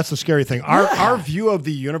aliens. That's the scary thing. Our view of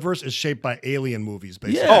the universe is shaped by alien movies,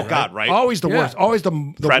 basically. Yeah. Oh God, right? Always the Yeah. worst. Always the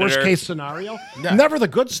Predator. worst case scenario. Yeah. Never the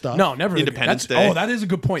good stuff. No, never. Independence That's- Day. Oh, that is a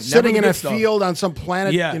good point. Sitting Never in the a good stuff. field on some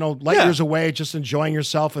planet, Yeah. light Yeah. years away, just enjoying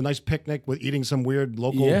yourself, a nice picnic with eating some weird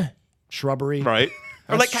local Yeah. shrubbery. Right?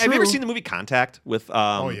 Or like, have you ever true. seen the movie Contact with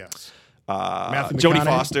Oh, yes. Matthew Jodie McConaughey?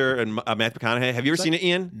 Foster and Matthew McConaughey? Have you ever seen it,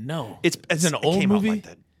 Ian? No. It's an it old came out movie? like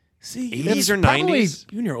that. See, 80s or probably- 90s.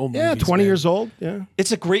 you and your old Yeah, movies, 20 man. years old. Yeah.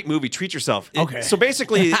 It's a great movie. Treat yourself. Okay. So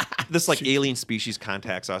basically, this like alien species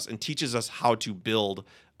contacts us and teaches us how to build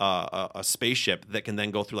a spaceship that can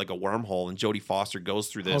then go through like a wormhole. And Jodie Foster goes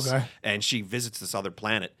through this, Okay. and she visits this other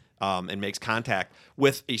planet and makes contact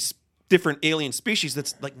with a different alien species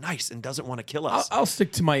that's like nice and doesn't want to kill us. I'll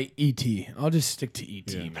stick to my ET. I'll just stick to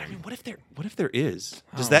ET. I mean, what if there is?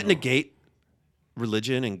 Does that negate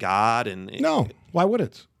religion and God and No, why would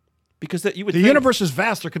it? Because that you would The think, universe is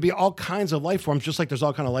vast. There could be all kinds of life forms, just like there's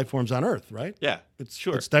all kinds of life forms on Earth, right? Yeah, It's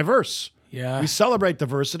sure. It's diverse. Yeah. We celebrate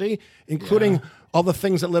diversity, including all the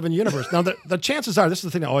things that live in the universe. Now, the chances are, this is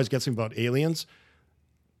the thing that always gets me about aliens.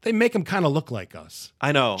 they make them kind of look like us.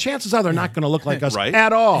 I know. Chances are they're not going to look like us Right.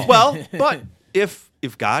 at all. Well, but if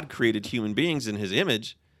God created human beings in His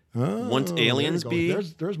image, wouldn't aliens there you go.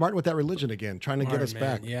 be? There's Martin with that religion again, trying to get us Man,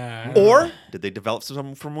 back. Yeah. Or did they develop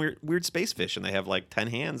some from weird space fish and they have like 10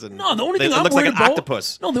 hands and No, the only they, thing it I'm looks like worried an about,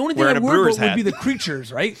 octopus? No, the only thing wearing I'm a worried brewer's about would hat. be the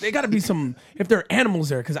creatures, right? They got to be some if there are animals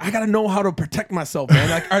there, because I got to know how to protect myself,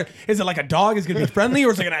 man. Is it like a dog is gonna be friendly,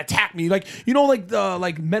 or is it gonna attack me? Like like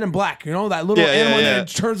the Men in Black, that little Yeah, yeah, animal yeah. that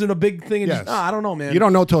turns into a big thing. And Yes. I don't know, man. You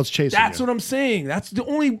don't know till it's chasing That's you. what I'm saying. That's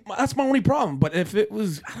my only problem. But if it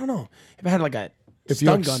was, I don't know, if I had like a If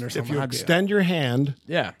stun gun or something, if you I'd be- extend your hand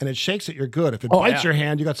Yeah. and it shakes it, you're good. If it Oh, bites yeah. your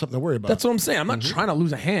hand, you got something to worry about. That's what I'm saying. I'm not trying to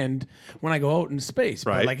lose a hand when I go out in space.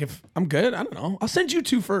 Right. But like if I'm good, I don't know. I'll send you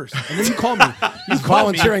two first, and then you call me. You call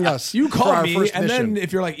volunteering me. us You for call our me, first and mission. then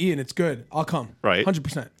if you're like Ian, it's good. I'll come. Right.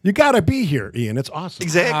 100%. You got to be here, Ian. It's awesome.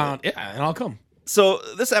 Exactly. Yeah, and I'll come. So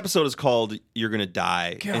this episode is called "You're Gonna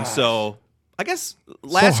Die," and Gosh. so I guess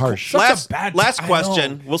last harsh. Such a bad- I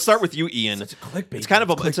question. know. We'll start with you, Ian. Such a clickbait. It's kind of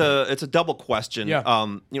It's it's a double question. Yeah.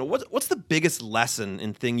 What's the biggest lesson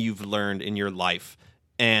and thing you've learned in your life,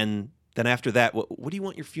 and then after that, what do you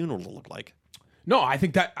want your funeral to look like? No, I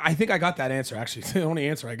think I got that answer. Actually, it's the only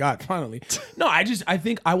answer I got. Finally, no, I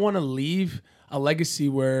think I want to leave a legacy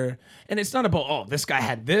where, and it's not about this guy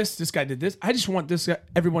had this guy did this. I just want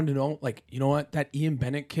everyone to know, like, you know what, that Ian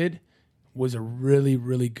Bennett kid was a really,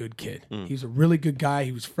 really good kid. He was a really good guy.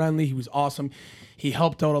 He was friendly. He was awesome. He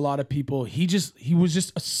helped out a lot of people. He was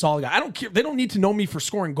just a solid guy. I don't care. They don't need to know me for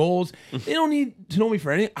scoring goals. They don't need to know me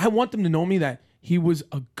for anything. I want them to know me that he was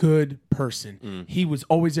a good person. He was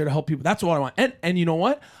always there to help people. That's what I want. And you know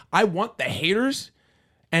what? I want the haters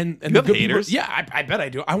and You the have good haters? people. Yeah, I bet I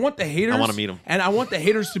do. I want the haters. I wanna meet 'em. And I want the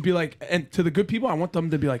haters to be like, and to the good people, I want them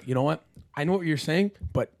to be like, you know what? I know what you're saying,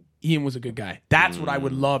 but Ian was a good guy. That's what I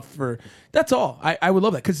would love for. That's all. I would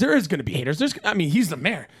love that, because there is going to be haters. He's the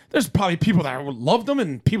mayor. There's probably people that loved him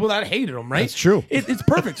and people that hated him, right? That's true. It's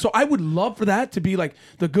perfect. So I would love for that to be like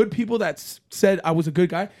the good people that said I was a good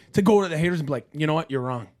guy to go to the haters and be like, you know what, you're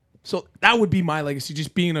wrong. So that would be my legacy,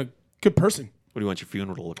 just being a good person. What do you want your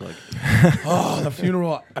funeral to look like? Oh, the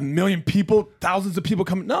funeral, 1 million people, thousands of people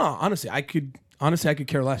coming. No, honestly, I could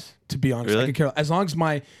care less, to be honest. Really? I could care, as long as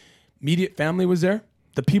my immediate family was there.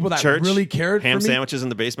 The people that Church? really cared Ham for me. sandwiches in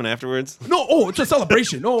the basement afterwards? No, it's a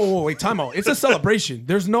celebration. No, wait, time out. It's a celebration.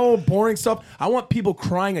 There's no boring stuff. I want people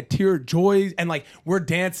crying a tear of joy and like we're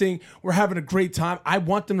dancing, we're having a great time. I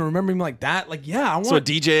want them to remember me like that. Like, yeah, I want So a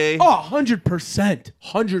DJ? Oh, 100%.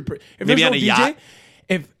 100%. If Maybe there's on no a DJ, yacht?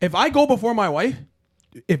 if I go before my wife,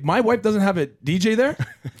 if my wife doesn't have a DJ there,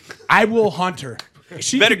 I will haunt her.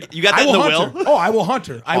 You got that in the will? Oh, I will haunt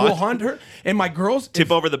her. I will haunt her. And my girls Tip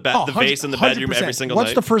over the vase in the bedroom every single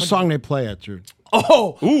What's night. the first song they play at your?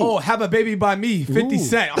 Have a baby by me, 50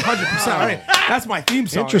 Cent, 100%. Right. That's my theme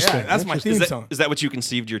song. Interesting. Yeah, that's my Interesting. theme Is song. that what you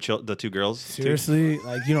conceived the two girls? to? Seriously,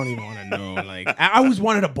 like you don't even want to know. Like I always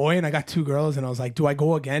wanted a boy, and I got 2 girls, and I was like, do I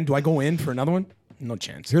go again? Do I go in for another one? No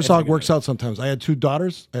chance. Here's how it works out sometimes. I had 2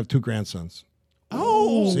 daughters. I have 2 grandsons.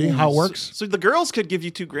 Oh, See how it works? So the girls could give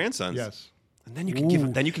you 2 grandsons. Yes. And then you can give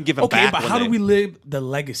them. Then you can give them Okay, back. but when how do they- we live the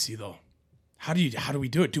legacy though? How do we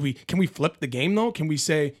do it? Can we flip the game though? Can we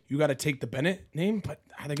say you got to take the Bennett name? But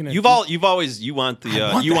how are they gonna? You want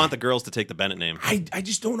want the girls to take the Bennett name. I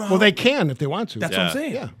just don't know. How, Well, they can if they want to. That's what Yeah. I'm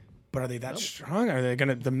saying. Yeah. But are they that strong? Are they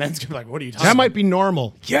gonna? The men's gonna be like, what are you talking? That about? might be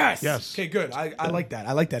normal. Yes. Yes. Okay, good. I like that.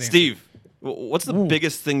 I like that. Answer. Steve, what's the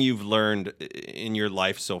biggest thing you've learned in your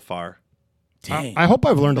life so far? Dang. I hope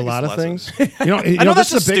I've learned a lot of Biggest things. You know, I know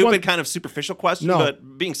that's this is a a big stupid one. kind of superficial question, No.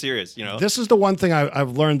 but being serious, This is the one thing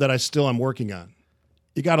I've learned that I still am working on.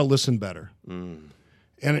 You got to listen better.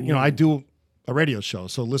 And I do a radio show,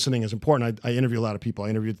 so listening is important. I interview a lot of people. I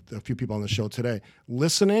interviewed a few people on the show today.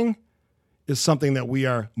 Listening is something that we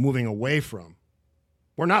are moving away from.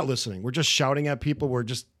 We're not listening. We're just shouting at people. We're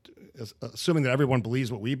just assuming that everyone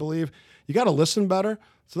believes what we believe. You got to listen better.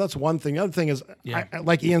 So that's one thing. The other thing is,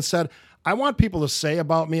 like Ian said, I want people to say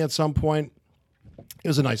about me at some point, he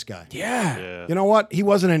was a nice guy. yeah. You know what? He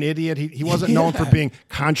wasn't an idiot. He wasn't known for being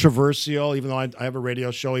controversial, even though I have a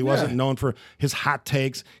radio show. He wasn't known for his hot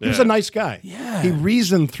takes. He was a nice guy. Yeah. He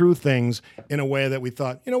reasoned through things in a way that we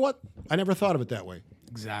thought, you know what? I never thought of it that way.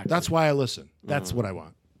 Exactly. That's why I listen. That's what I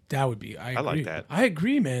want. That would be. I agree. like that. I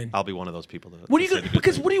agree, man. I'll be one of those people. What do you?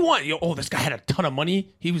 Because what do you want? This guy had a ton of money.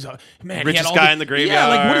 He was a man. He Richest had all guy in the Yeah,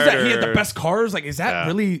 like what is that? graveyard, He had the or- best cars. Like, is that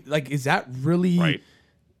really? Like, is that really? Right.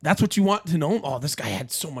 That's what you want to know. Oh, this guy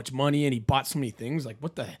had so much money and he bought so many things. Like,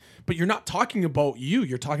 what the? But you're not talking about you.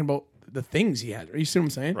 You're talking about the things he had. You see what I'm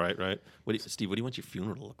saying? Right. Steve, what do you want your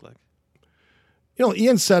funeral to look like? You know,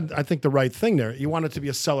 Ian said, I think, the right thing there. You want it to be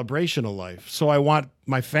a celebration of life. So I want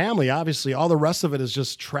my family, obviously, all the rest of it is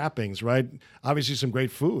just trappings, right? Obviously, some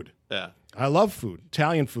great food. Yeah. I love food,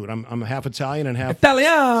 Italian food. I'm half Italian and half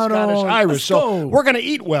Italiano, Scottish, Irish. let's So go. we're going to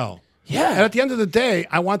eat well. Yeah. And at the end of the day,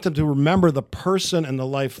 I want them to remember the person and the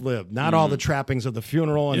life lived, not all the trappings of the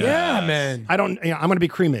funeral. And Yeah, man. I'm going to be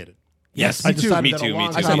cremated. Yes, I me too. decided Me that a too, me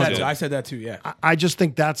long too. I time said that ago. too. I said that too. Yeah. I just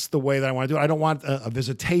think that's the way that I want to do it. I don't want a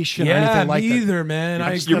visitation or Yeah, anything like me that. either, man.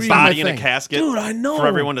 I just- agree. Your That's not my body in a thing. casket, Dude, I know. for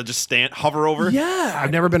everyone to just hover over. Yeah.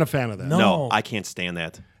 I've never been a fan of that. No. No, I can't stand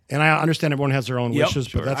that. And I understand everyone has their own Yep, wishes,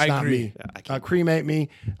 sure. but that's I not agree. me. Yeah, I can't. Cremate me.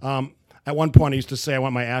 At one point, I used to say I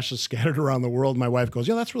want my ashes scattered around the world. My wife goes,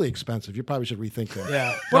 that's really expensive. You probably should rethink that.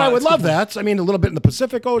 Yeah. But No, I would it's love that. I mean, a little bit in the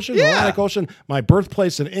Pacific Ocean, the Yeah. Atlantic Ocean, my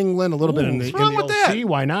birthplace in England, a little bit in the wrong with that? sea.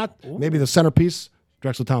 Why not? Maybe the centerpiece,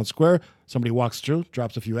 Drexel Town Square. Somebody walks through,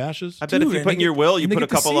 drops a few ashes. I bet if Dude, you and put they in your get- will, you and they put a get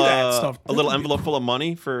to couple see that stuff. a little That would be envelope full of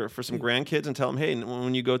money for some grandkids and tell them, hey,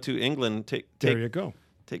 when you go to England, take There you go.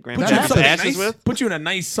 take Put grandkids you in happens. something ashes nice. with. Put you in a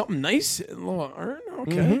nice something nice. A little urn.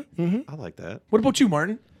 Okay. I like that. What about you,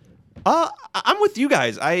 Martin? I'm with you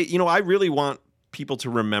guys. I really want people to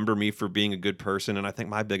remember me for being a good person, and I think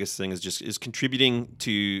my biggest thing is contributing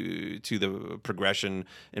to the progression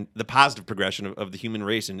and the positive progression of the human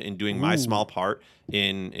race, and doing my small part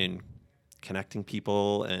in connecting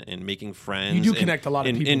people and making friends. You do and- connect a lot of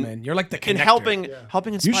and- people, and- man. You're like the and connector.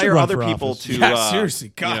 helping should inspire run other for people office. to Yeah,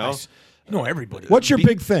 seriously, you know, gosh. You know everybody. What's your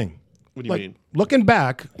big thing? What do you mean? Looking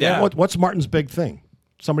back, Yeah. what's Martin's big thing?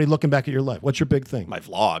 Somebody looking back at your life. What's your big thing? my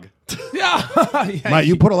vlog. Yeah. Yeah, Mike,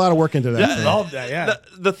 you put a lot of work into that. I thing. love that. Yeah.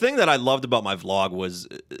 The thing that I loved about my vlog was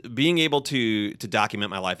being able to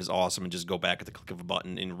document my life is awesome and just go back at the click of a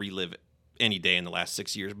button and relive any day in the last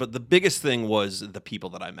 6 years. But the biggest thing was the people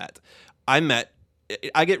that I met.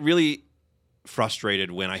 I get really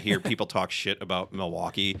frustrated when I hear people talk shit about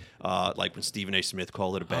Milwaukee, like when Stephen A. Smith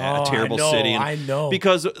called it Oh, a terrible I know, city. I know.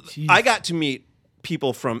 Because Jeez. I got to meet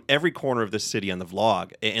people from every corner of this city on the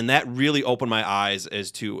vlog, and that really opened my eyes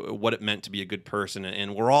as to what it meant to be a good person.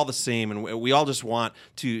 And we're all the same, and we all just want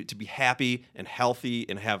to be happy and healthy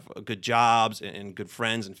and have good jobs and good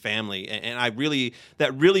friends and family. And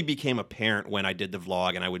that really became apparent when I did the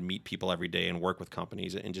vlog, and I would meet people every day and work with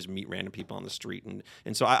companies and just meet random people on the street.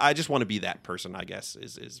 And so I just want to be that person, I guess,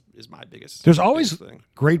 is my biggest. There's always biggest thing.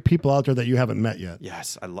 great people out there that you haven't met yet.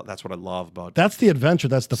 Yes, that's what I love about That's the adventure.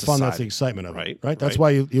 That's the fun. That's Society. the excitement of it. Right, Right. That's right. why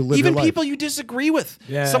you live even your life. people you disagree with.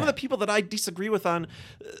 Yeah. Some of the people that I disagree with on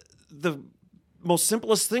the most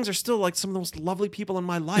simplest things are still like some of the most lovely people in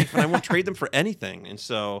my life, and I won't trade them for anything. And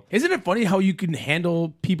so, Isn't it funny how you can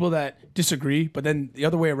handle people that disagree, but then the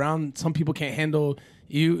other way around, some people can't handle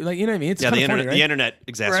you? Like, you know what I mean? It's yeah, kind the of funny, internet, right? the internet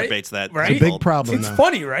exacerbates Right? that. Right? It's a big problem. It's now.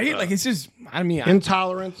 funny, right? Like, it's just, I mean,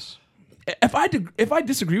 Intolerance. if I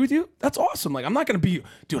disagree with you, that's awesome. Like, I'm not gonna be,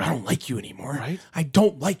 dude, I don't like you anymore. Right? I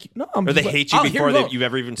don't like you. No, I'm Or they just like, hate you oh, here before we go. you've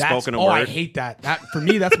ever even That's- spoken a I word. hate that. That for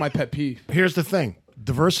me, that's my pet peeve. Here's the thing.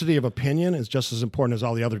 Diversity of opinion is just as important as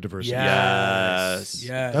all the other diversity. Yes.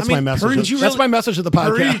 Yeah. That's I mean, my message. would you That's really- my message of the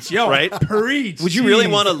podcast. Preach, yo. Right? Preach. Would you really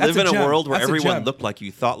Jeez, want to that's live in a gem. world where That's a everyone gem. looked like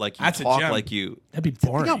you, thought like you, That's a talked gem. like you? That'd be Think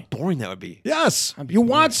boring. how boring that would be. Yes. You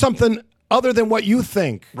want something other than what you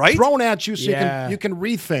think. Right? Thrown at you so Yeah. you can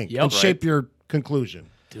rethink Yep. and shape Right. your conclusion.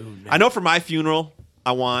 Dude, man. I know for my funeral,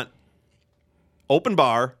 I want open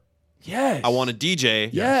bar. Yes. I want a DJ.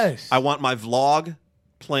 Yes. I want my vlog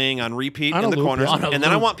playing on repeat On in a the loop, corners, yeah. On a and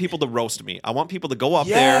then I loop. want people to roast me. I want people to go up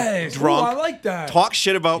there Yes. drunk, Ooh, I like that. talk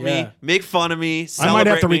shit about me, Yeah. make fun of me. I might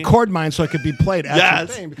have to celebrate me. record mine so it could be played at Yes.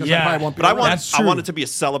 the thing because Yeah. I probably won't be But I around. want That's I want true. it to be a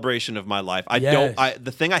celebration of my life. I Yes. don't.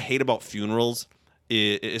 The thing I hate about funerals,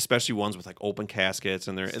 especially ones with like open caskets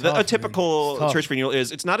and tough, a man. typical It's tough. church funeral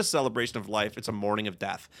it's not a celebration of life. It's a mourning of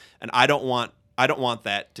death, and I don't want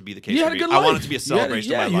that to be the case. You for had a me. good I want life. it to be a You had a-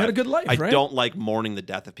 celebration yeah, of my you life. had a good life, I right? don't like mourning the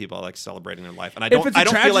death of people. I like celebrating their life, and I If don't. it's a I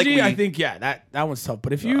don't tragedy, feel like I think that one's tough.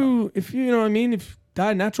 But if you know what I mean, if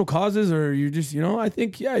die natural causes or you just I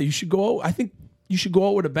think you should go out. I think you should go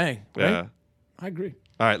out with a bang. Right? Yeah. I agree.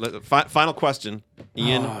 All right. Final question,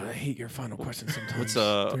 Ian. Oh, I hate your final question sometimes.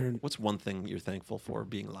 They're- What's one thing you're thankful for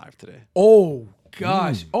being alive today? Oh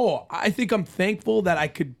gosh. Oh, I think I'm thankful that I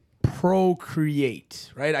could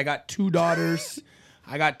procreate. Right. I got 2 daughters.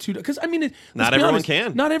 I got 2 because I mean, Not let's be everyone honest,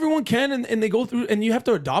 can. Not everyone can, and they go through, and you have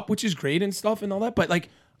to adopt, which is great and stuff and all that. But like,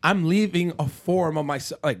 I'm leaving a form of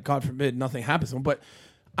myself. Like, God forbid nothing happens to them, but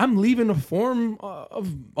I'm leaving a form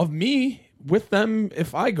of me with them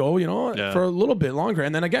if I go, Yeah. for a little bit longer.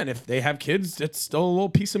 And then again, if they have kids, it's still a little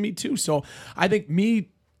piece of me too. So I think the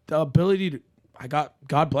ability to,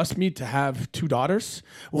 God blessed me to have 2 daughters,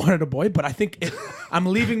 one and a boy. But I think I'm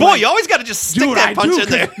leaving. Boy, you always got to just stick that punch in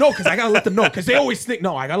there. No, because I gotta let them know. Because they always think.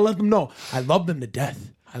 No, I gotta let them know. I love them to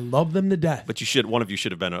death. I love them to death. But one of you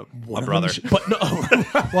should have been a brother. But no.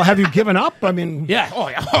 Well, have you given up? I mean, Yeah. Oh,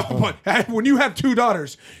 yeah. But when you have 2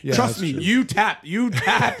 daughters, trust me, true. you tap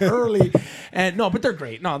early. And no, but they're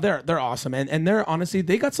great. No, they're awesome. And they're honestly,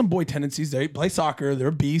 they got some boy tendencies. They play soccer.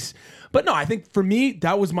 They're beasts. But no, I think for me,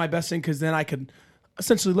 that was my best thing because then I could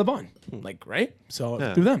essentially live on, like, right? So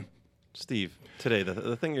through them. Steve, today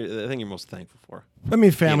the thing you're most thankful for. I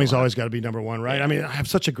mean, family's always got to be number one, right? I mean, I have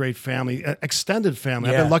such a great family, extended family.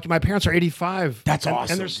 I've Yeah. been lucky. My parents are 85. That's and,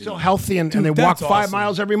 awesome, and they're dude. still healthy, and they Dude, walk that's 5 awesome.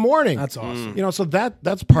 miles every morning. That's awesome. You know, so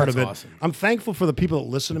that's part of it. awesome. I'm thankful for the people that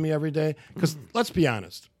listen to me every day because let's be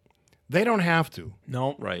honest, they don't have to.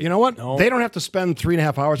 No. Right. You know what? No. They don't have to spend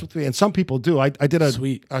 3.5 hours with me, and some people do. I did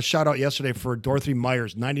Sweet. a shout out yesterday for Dorothy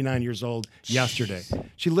Myers, 99 years old, yesterday.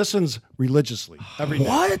 She listens religiously every day.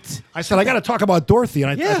 What? I said, I got to talk about Dorothy,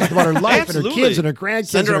 and I talked about her life and her Absolutely. kids and her grandkids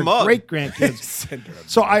Send her a and mug. her great grandkids.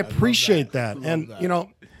 So I appreciate that. And, you know,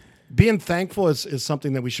 being thankful is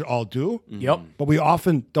something that we should all do. Yep. But we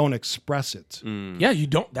often don't express it. Yeah, you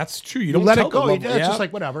don't. That's true. You don't let it tell go. the You- level. it's just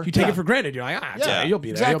like, whatever. You take Yeah. it for granted. You're like, it's all right. You'll be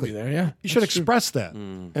there. exactly. You'll be there. Yeah. You should express that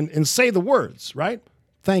and say the words, right?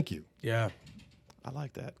 Thank you. Yeah. I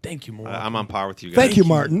like that. Thank you, more. I'm on par with you guys. Thank you,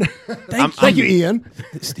 Martin. Thank you, Ian.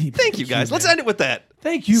 Steve. Thank you, guys. Let's end it with that.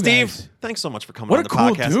 Thank you, Steve. guys. Thanks so much for coming What on a the cool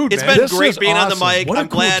podcast. dude, It's man. been This great is being on the awesome. mic. What a I'm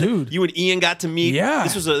cool glad dude. you and Ian got to meet. Yeah.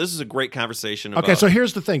 This is a great conversation. Okay, about- so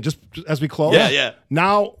here's the thing. Just as we close, Yeah.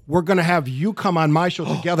 Now we're going to have you come on my show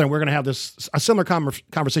together, and we're going to have a similar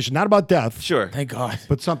conversation, not about death, sure. Thank God.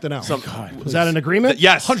 but something else. God, Is that an agreement?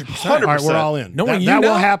 Yes, 100%. All right, we're all in. Knowing that you that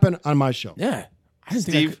will now? happen on my show. Yeah. I just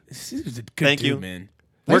Steve, think Steve's a good thank dude, you. man.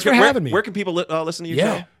 Thanks for having me. Where can people listen to your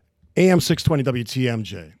Yeah. show? AM 620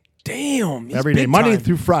 WTMJ Damn. He's every day, big Monday time.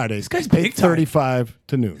 through Friday. This guy's big time. 8:35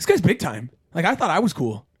 to noon. This guy's big time. Like, I thought I was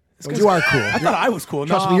cool. You are cool. I thought I was cool.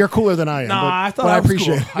 Trust Nah. me, you're cooler than I am. Nah, but, I thought but I was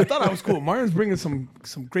appreciate cool. it. I thought I was cool. Martin's bringing some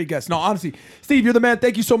great guests. No, honestly, Steve, you're the man.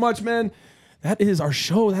 Thank you so much, man. That is our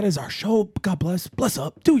show. God bless. Bless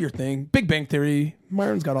up. Do your thing. Big Bang Theory.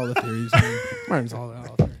 Martin's got all the theories. Man. Martin's all the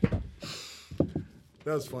theories.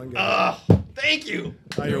 That was fun, guys. Thank you.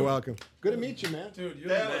 Oh, you're welcome. Good to meet you, man. Dude, you're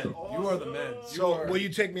the man. You are the man. So, will you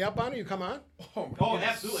take me up on it? You come on? Oh,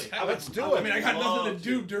 absolutely. Let's do it. I mean, I got nothing to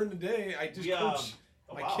do during the day. I just coach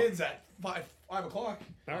my wow. kids at 5 o'clock.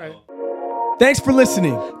 All right. Thanks for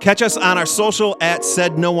listening. Catch us on our social at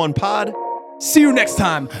Said No One Pod. See you next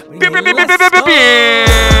time.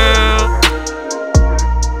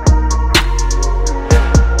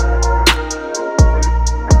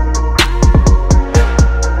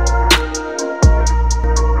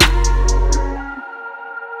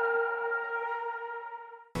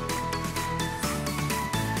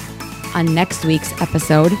 On next week's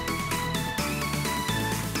episode,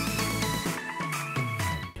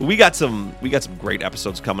 We got some great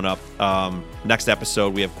episodes coming up. Next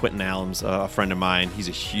episode, we have Quentin Allums, a friend of mine. He's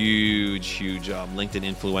a huge LinkedIn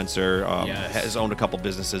influencer. Yes. Has owned a couple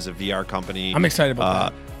businesses, a VR company. I'm excited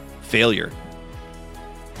about Failure.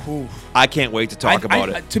 Oof. I can't wait to talk about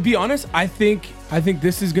it. To be honest, I think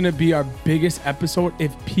this is gonna be our biggest episode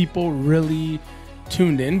if people really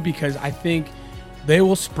tuned in, because I think they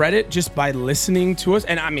will spread it just by listening to us.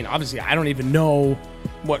 And I mean, obviously, I don't even know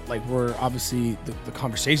what we're obviously the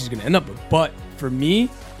conversation is gonna end up with. But for me,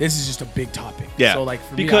 this is just a big topic. Yeah, So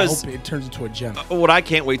for because me, I hope it turns into a gem. What I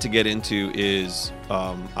can't wait to get into is,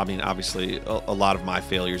 I mean, obviously, a lot of my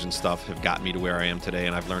failures and stuff have gotten me to where I am today,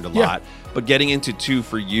 and I've learned a lot. But getting into, too,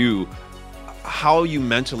 for you, how you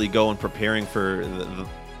mentally go and preparing for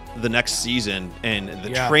the next season and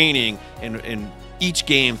the training and each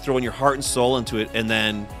game, throwing your heart and soul into it, and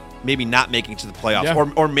then maybe not making it to the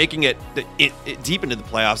playoffs or making it deep into the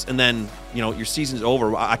playoffs, and then your season's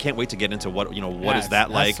over. I can't wait to get into what is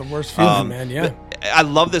that like. That's the worst feeling, man. Yeah. I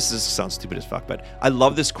love this. This sounds stupid as fuck, but I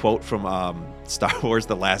love this quote from Star Wars: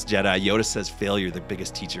 The Last Jedi. Yoda says, "Failure, the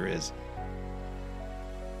biggest teacher is."